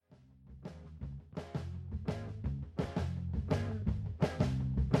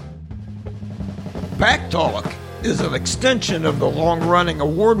Back Talk is an extension of the long-running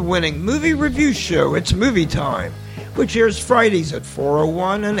award-winning movie review show, It's Movie Time, which airs Fridays at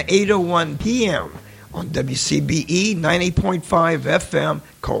 4:01 and 8:01 p.m. on WCBE 90.5 FM,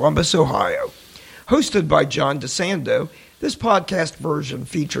 Columbus, Ohio. Hosted by John DeSando, this podcast version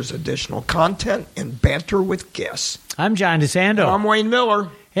features additional content and banter with guests. I'm John DeSando. I'm Wayne Miller.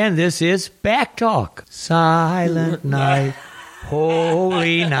 And this is Back Talk. Silent night,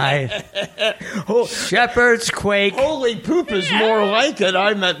 holy night, shepherds quake. Holy poop is more like it.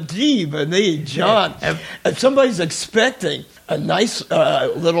 I meant D, John. If somebody's expecting a nice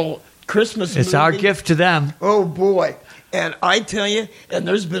little Christmas movie. It's our gift to them. Oh, boy. And I tell you, and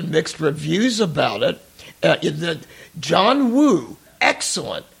there's been mixed reviews about it, John Woo,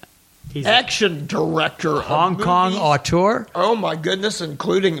 excellent. He's action director. Hong Kong auteur. Oh, my goodness,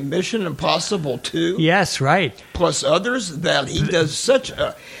 including Mission Impossible 2. Yes, right. Plus others that he does such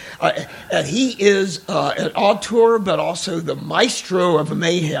a... and he is an auteur, but also the maestro of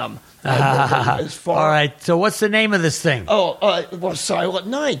mayhem. As far. All right, so what's the name of this thing? Well, Silent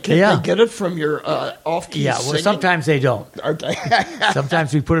Night. Can they get it from your off-key well, singing? Sometimes they don't. Okay.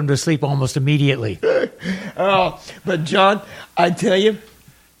 Sometimes we put them to sleep almost immediately. But John, I tell you,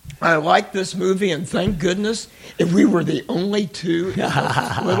 I like this movie, and thank goodness if we were the only two in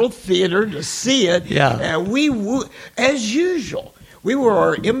the little theater to see it. Yeah. And we, as usual, we were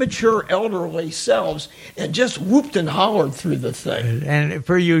our immature elderly selves and just whooped and hollered through the thing. And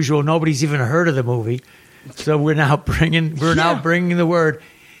per usual, nobody's even heard of the movie, so we're now bringing the word.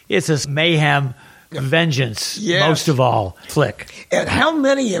 It's a mayhem. Vengeance, yes. Most of all, flick. And how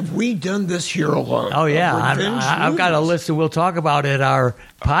many have we done this year alone? Oh, yeah. I've got a list that we'll talk about at our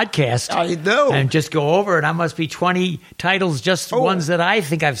podcast. I know. And just go over it. I must be 20 titles, just ones that I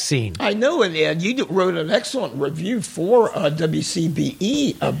think I've seen. I know, and you wrote an excellent review for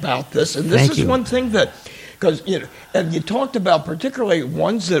WCBE about this. And this is one thing that, because, and you talked about particularly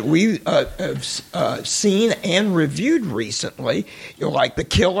ones that we have seen and reviewed recently, like The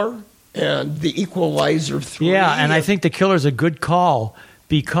Killer, and The Equalizer 3. Yeah, and I think The Killer's a good call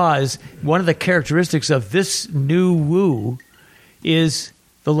because one of the characteristics of this new Woo is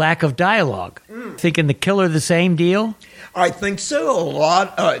the lack of dialogue. Thinking The Killer the same deal? I think so.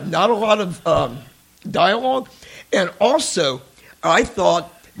 Not a lot of dialogue. And also, I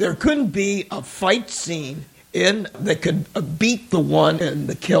thought there couldn't be a fight scene that could beat the one in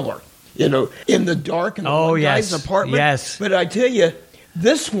The Killer. In the dark in the guy's apartment. Yes. But I tell you,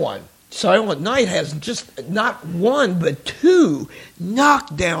 this one, Silent Night, has just not one but two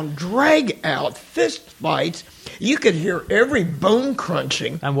knockdown, drag-out fist fights. You could hear every bone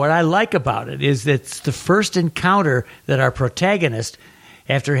crunching. And what I like about it is that it's the first encounter that our protagonist,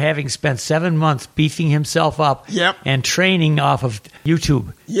 after having spent 7 months beefing himself up and training off of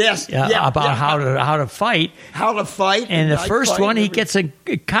YouTube about how to fight. How to fight. And the first one he gets in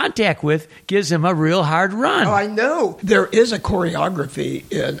contact with gives him a real hard run. Oh, I know. There is a choreography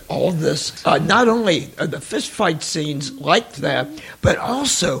in all this. Not only the fist fight scenes like that, but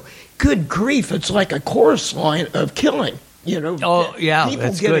also, good grief, it's like a chorus line of killing. People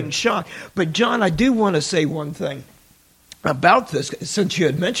getting shot. But, John, I do want to say one thing about this, since you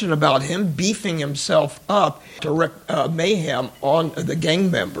had mentioned about him beefing himself up to wreak mayhem on the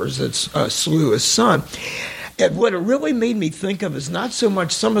gang members that slew his son. And what it really made me think of is not so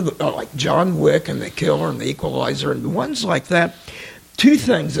much some of the, like John Wick and The Killer and The Equalizer and ones like that. Two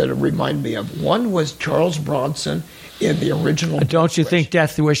things that it reminded me of. One was Charles Bronson in the original. Don't you think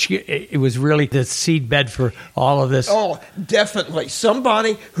Death Wish, it was really the seedbed for all of this? Oh, definitely.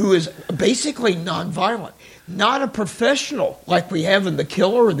 Somebody who is basically nonviolent. Not a professional like we have in The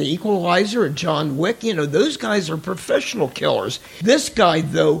Killer or The Equalizer or John Wick. Those guys are professional killers. This guy,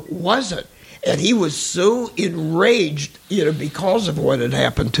 though, wasn't. And he was so enraged, because of what had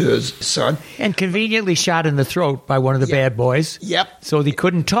happened to his son. And conveniently shot in the throat by one of the bad boys. Yep. So he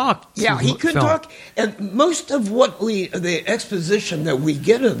couldn't talk. Yeah, he couldn't talk. And most of the exposition that we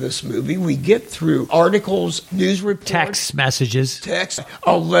get of this movie, we get through articles, news reports. Text messages.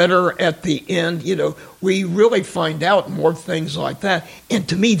 A letter at the end. We really find out more things like that. And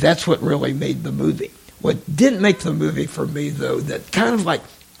to me, that's what really made the movie. What didn't make the movie for me, though, that kind of like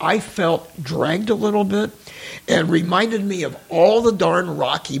I felt dragged a little bit and reminded me of all the darn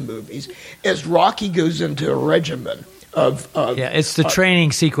Rocky movies as Rocky goes into a regimen of it's the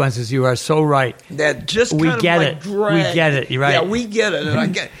training sequences. You are so right. That just we kind get of it. like drag. We get it. You're right. Yeah, we get it, and I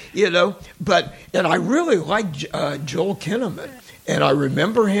get and I really like Joel Kinnaman. And I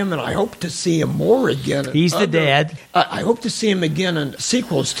remember him, and I hope to see him more again. He's the dad. I hope to see him again in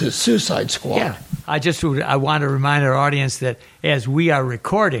sequels to Suicide Squad. Yeah. I want to remind our audience that as we are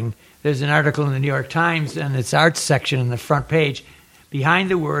recording, there's an article in the New York Times and its arts section in the front page, behind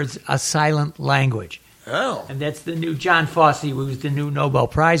the words, a silent language. Oh. And that's the new John Fosse, who was the new Nobel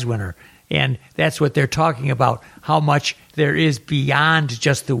Prize winner. And that's what they're talking about, how much there is beyond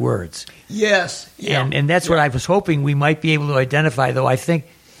just the words. Yes. Yeah. And that's what I was hoping we might be able to identify, though I think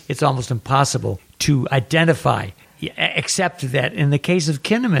it's almost impossible to identify, except that in the case of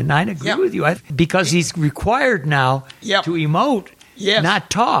Kinnaman, I agree with you, because he's required now to emote, not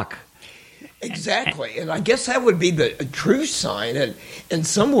talk. Exactly. And I guess that would be the true sign. And in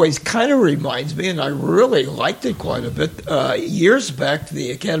some ways kind of reminds me, and I really liked it quite a bit, years back,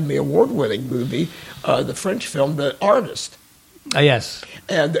 the Academy Award-winning movie, the French film, The Artist. Yes.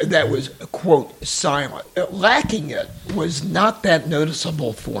 And that was, quote, silent. Lacking it was not that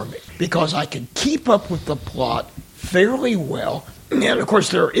noticeable for me because I could keep up with the plot fairly well. And, of course,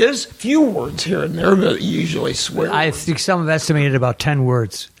 there is few words here and there, but usually swear I words. think some have estimated about 10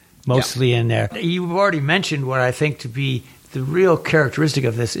 words. Mostly in there. You've already mentioned what I think to be the real characteristic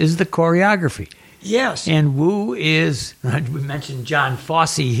of this is the choreography. Yes. And Wu is, we mentioned John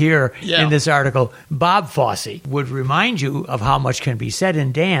Fosse here in this article. Bob Fosse would remind you of how much can be said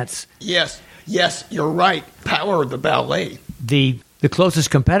in dance. Yes, you're right. Power of the ballet. The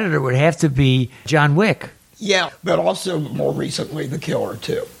closest competitor would have to be John Wick. Yeah, but also more recently The Killer,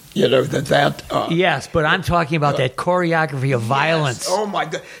 too. You know, yes, but I'm talking about that choreography of violence. Yes. Oh, my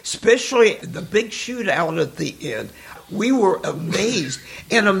God. Especially the big shootout at the end. We were amazed,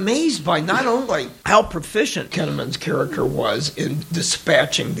 and amazed by not only how proficient Kinnaman's character was in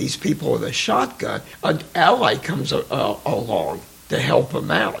dispatching these people with a shotgun, an ally comes along to help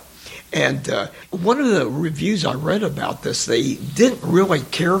him out. And one of the reviews I read about this, they didn't really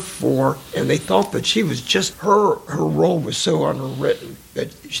care for, and they thought that she was just, her role was so underwritten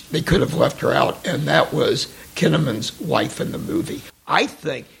that they could have left her out, and that was Kinnaman's wife in the movie. I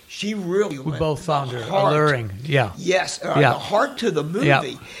think she really we both found her alluring. Yeah. Yes, the heart to the movie.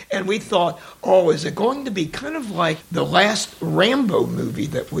 Yeah. And we thought, is it going to be kind of like the last Rambo movie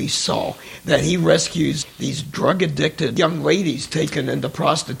that we saw, that he rescues these drug-addicted young ladies taken into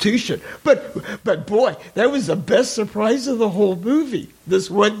prostitution? But boy, that was the best surprise of the whole movie.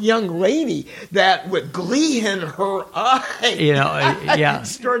 This one young lady that with glee in her eye,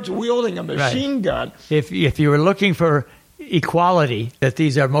 starts wielding a machine gun. If you were looking for equality, that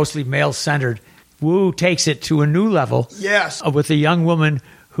these are mostly male-centered, Wu takes it to a new level. Yes. With a young woman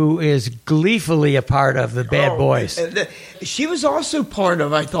who is gleefully a part of the Bad Boys. She was also part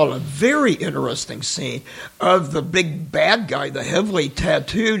of, I thought, a very interesting scene of the big bad guy, the heavily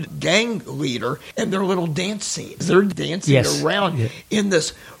tattooed gang leader, and their little dance scenes. They're dancing around in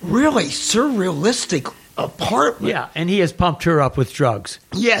this really surrealistic apartment. Yeah, and he has pumped her up with drugs.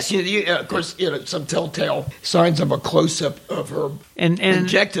 Yes, of course, some telltale signs of a close-up of her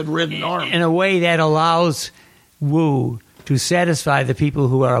injected-ridden arm. In a way that allows Wu to satisfy the people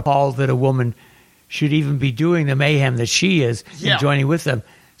who are appalled that a woman should even be doing the mayhem that she is and joining with them.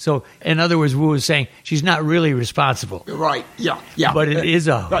 So, in other words, Wu is saying she's not really responsible. Right, yeah. But it is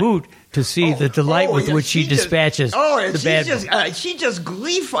a hoot to see the delight with which she dispatches the bad guys. She just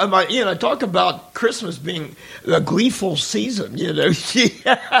gleeful. Talk about Christmas being a gleeful season,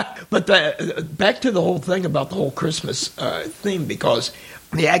 But back to the whole thing about the whole Christmas theme, because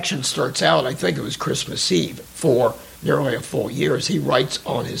the action starts out, I think it was Christmas Eve, for nearly a full year, as he writes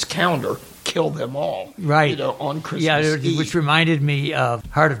on his calendar, kill them all. Right. On Christmas Eve. Which reminded me of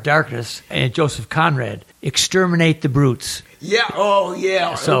Heart of Darkness and Joseph Conrad. Exterminate the brutes. Yeah. Oh,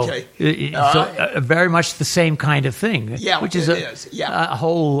 yeah. So, okay. Very much the same kind of thing. Yeah, which is a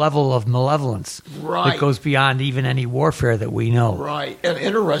whole level of malevolence that goes beyond even any warfare that we know. Right. And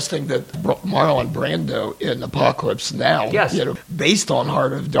interesting that Marlon Brando in Apocalypse Now, based on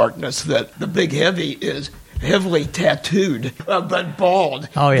Heart of Darkness, that the big heavy is heavily tattooed, but bald.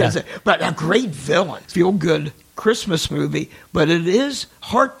 Oh, yeah. But a great villain. Feel-good Christmas movie, but it is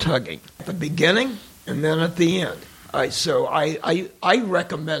heart-tugging at the beginning and then at the end. So I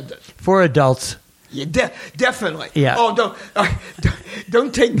recommend it. For adults. Yeah, definitely. Yeah. Oh,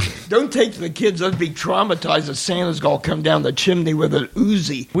 don't take the kids. They'll be traumatized if Santa's going to come down the chimney with an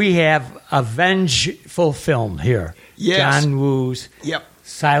Uzi. We have a vengeful film here. Yes. John Woo's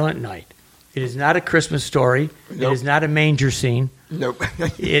Silent Night. It is not a Christmas story. Nope. It is not a manger scene. Nope.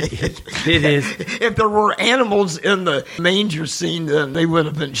 It is. If there were animals in the manger scene, then they would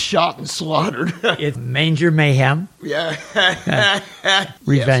have been shot and slaughtered. It's manger mayhem. Yeah.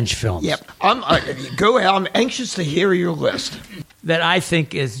 Revenge films. Yep. Go ahead. I'm anxious to hear your list. That I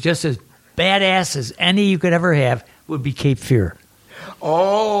think is just as badass as any you could ever have would be Cape Fear.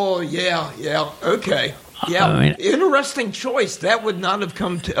 Oh, yeah. Okay. Yeah, I mean, interesting choice. That would not have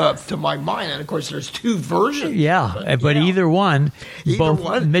come to my mind. And of course, there's two versions. Yeah, but either one, both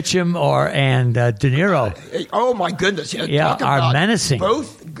Mitchum and De Niro. Oh my goodness! Yeah, are menacing.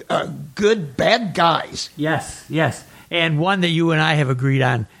 Both good bad guys. Yes, and one that you and I have agreed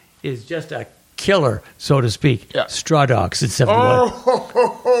on is just a killer, so to speak. Yeah. Straw Dogs at 71.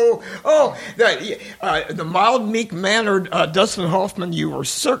 The mild, meek-mannered Dustin Hoffman, you will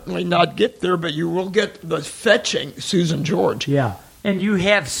certainly not get there, but you will get the fetching Susan George. Yeah. And you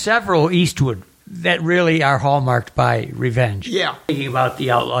have several Eastwood that really are hallmarked by revenge. Yeah. Thinking about the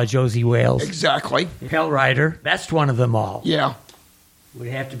outlaw Josie Wales. Exactly. Hell Rider, best one of them all. Yeah. Would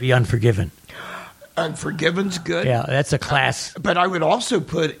have to be Unforgiven. Unforgiven's good. Yeah, that's a class. But I would also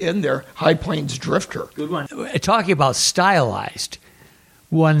put in there High Plains Drifter. Good one. Talking about stylized,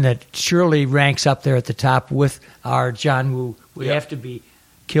 one that surely ranks up there at the top with our John Woo would have to be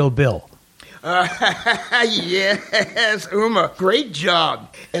Kill Bill. Yes, Uma. Great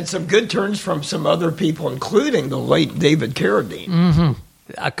job. And some good turns from some other people, including the late David Carradine. Mm-hmm.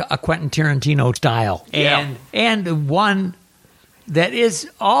 A Quentin Tarantino style. Yeah. And one that is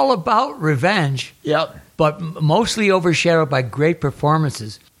all about revenge, but mostly overshadowed by great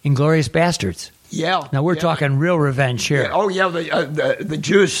performances. Inglourious Bastards. Yeah. Now we're talking real revenge here. Yeah. Oh, yeah, the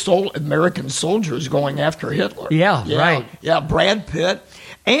Jewish American soldiers going after Hitler. Yeah, right. Yeah, Brad Pitt.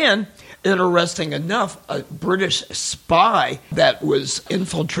 And, interesting enough, a British spy that was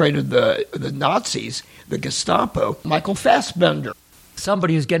infiltrated the Nazis, the Gestapo, Michael Fassbender.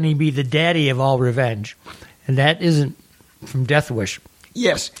 Somebody who's going to be the daddy of all revenge. And that isn't from Death Wish.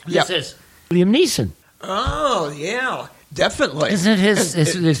 Yes. This is Liam Neeson. Oh, yeah. Definitely. Isn't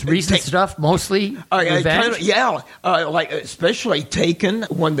his recent stuff mostly revenge? Like especially Taken,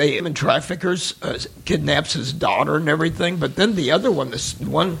 when the human traffickers kidnaps his daughter and everything. But then the other one,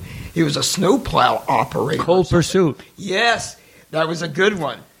 he was a snowplow operator. Cold Pursuit. Yes, that was a good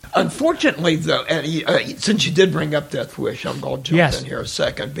one. Unfortunately, though, and since you did bring up Death Wish, I'm going to jump in here a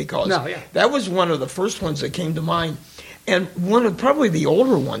second because that was one of the first ones that came to mind, and one of probably the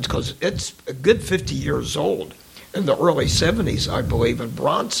older ones because it's a good 50 years old. In the early 70s, I believe, and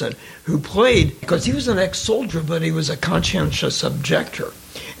Bronson, who played, because he was an ex-soldier, but he was a conscientious objector.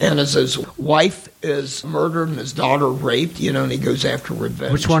 And as his wife is murdered and his daughter raped, and he goes after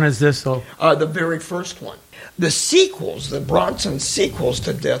revenge. Which one is this, though? The very first one. The sequels, the Bronson sequels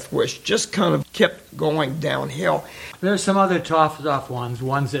to Death Wish, just kind of kept going downhill. There's some other tough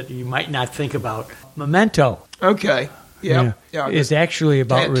ones that you might not think about. Memento. Okay. Yeah. It's actually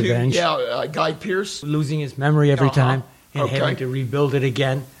about revenge. Yeah, Guy Pearce. Losing his memory every time and having to rebuild it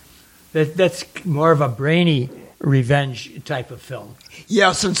again. That's more of a brainy revenge type of film.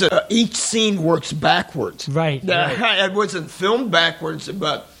 Yeah, since each scene works backwards. Right. It wasn't filmed backwards,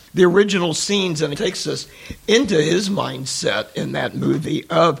 but the original scenes, and it takes us into his mindset in that movie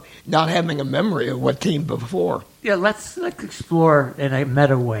of not having a memory of what came before. Yeah, let's explore in a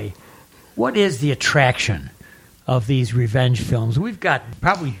meta way. What is the attraction of these revenge films? We've got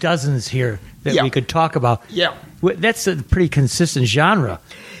probably dozens here that we could talk about. Yeah. That's a pretty consistent genre.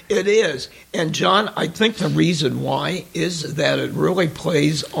 It is. And, John, I think the reason why is that it really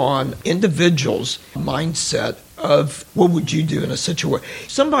plays on individuals' mindset of what would you do in a situation.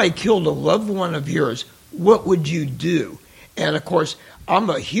 Somebody killed a loved one of yours. What would you do? And, of course, I'm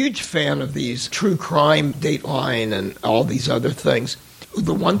a huge fan of these true crime, Dateline, and all these other things.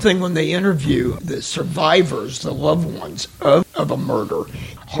 The one thing when they interview the survivors, the loved ones of a murder,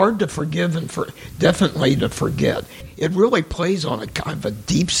 hard to forgive and definitely to forget. It really plays on a kind of a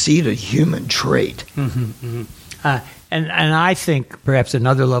deep-seated human trait. Mm-hmm, mm-hmm. And I think perhaps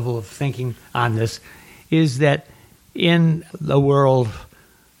another level of thinking on this is that in the world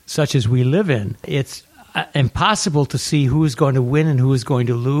such as we live in, it's impossible to see who is going to win and who is going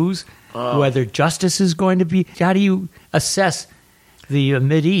to lose, whether justice is going to be. How do you assess the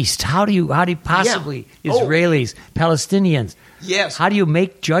Mideast? How do you possibly Israelis, Palestinians? Yes. How do you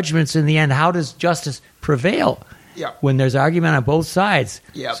make judgments in the end? How does justice prevail when there's argument on both sides?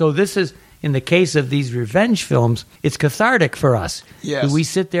 Yeah. So this is, in the case of these revenge films, it's cathartic for us. Yes. We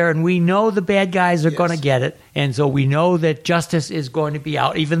sit there and we know the bad guys are going to get it, and so we know that justice is going to be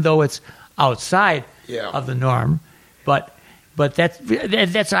out, even though it's outside of the norm. But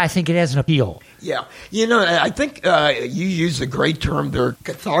that's I think it has an appeal. Yeah. I think you use the great term there,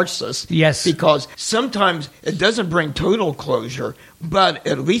 catharsis. Yes. Because sometimes it doesn't bring total closure, but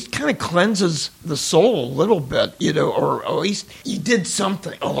at least kind of cleanses the soul a little bit, or at least you did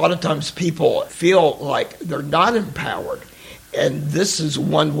something. A lot of times people feel like they're not empowered. And this is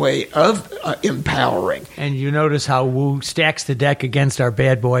one way of empowering. And you notice how Wu stacks the deck against our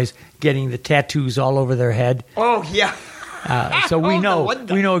bad boys, getting the tattoos all over their head. Oh, yeah. So we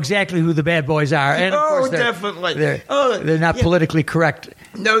know exactly who the bad boys are. And of course definitely. They're not politically correct.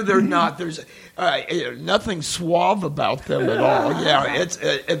 No, they're not. There's nothing suave about them at all. Yeah,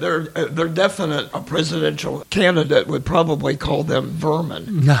 they're definite. A presidential candidate would probably call them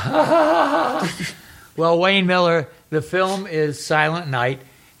vermin. Well, Wayne Miller, the film is Silent Night,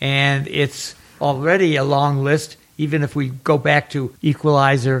 and it's already a long list, even if we go back to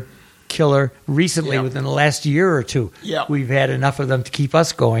Equalizer, Killer, recently within the last year or two. Yeah. We've had enough of them to keep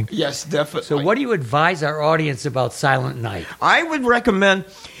us going. Yes, definitely. So what do you advise our audience about Silent Night? I would recommend,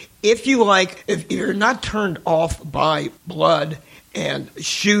 if you're not turned off by blood and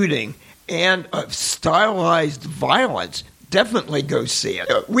shooting and stylized violence, definitely go see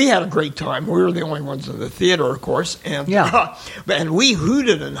it. We had a great time. We were the only ones in the theater, of course, and and we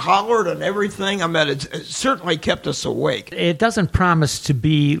hooted and hollered and everything. I mean, it certainly kept us awake. It doesn't promise to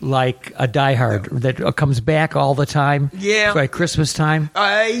be like a Die Hard that comes back all the time. Yeah, by Christmas time.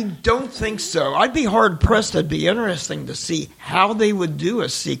 I don't think so. I'd be hard pressed. It'd be interesting to see how they would do a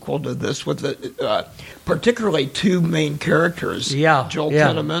sequel to this with particularly two main characters, Joel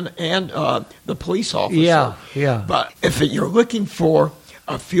Kinnaman and the police officer. Yeah. But if you're looking for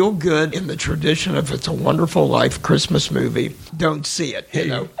a feel-good in the tradition of It's a Wonderful Life Christmas movie, don't see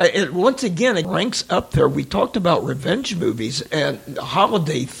it. Once again, it ranks up there. We talked about revenge movies and the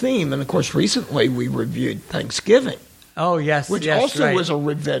holiday theme, and of course, recently we reviewed Thanksgiving. Oh, yes. Which also was a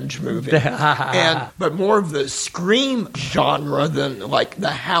revenge movie. But more of the scream genre than like the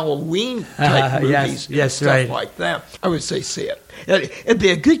Halloween type movies and stuff like that. I would say see it. It'd be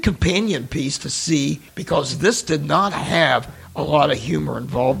a good companion piece to see, because this did not have a lot of humor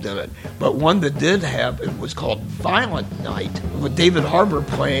involved in it. But one that did have, it was called Violent Night, with David Harbour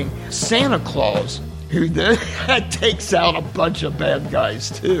playing Santa Claus, who then takes out a bunch of bad guys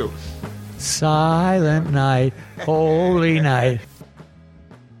too. Silent night, holy night.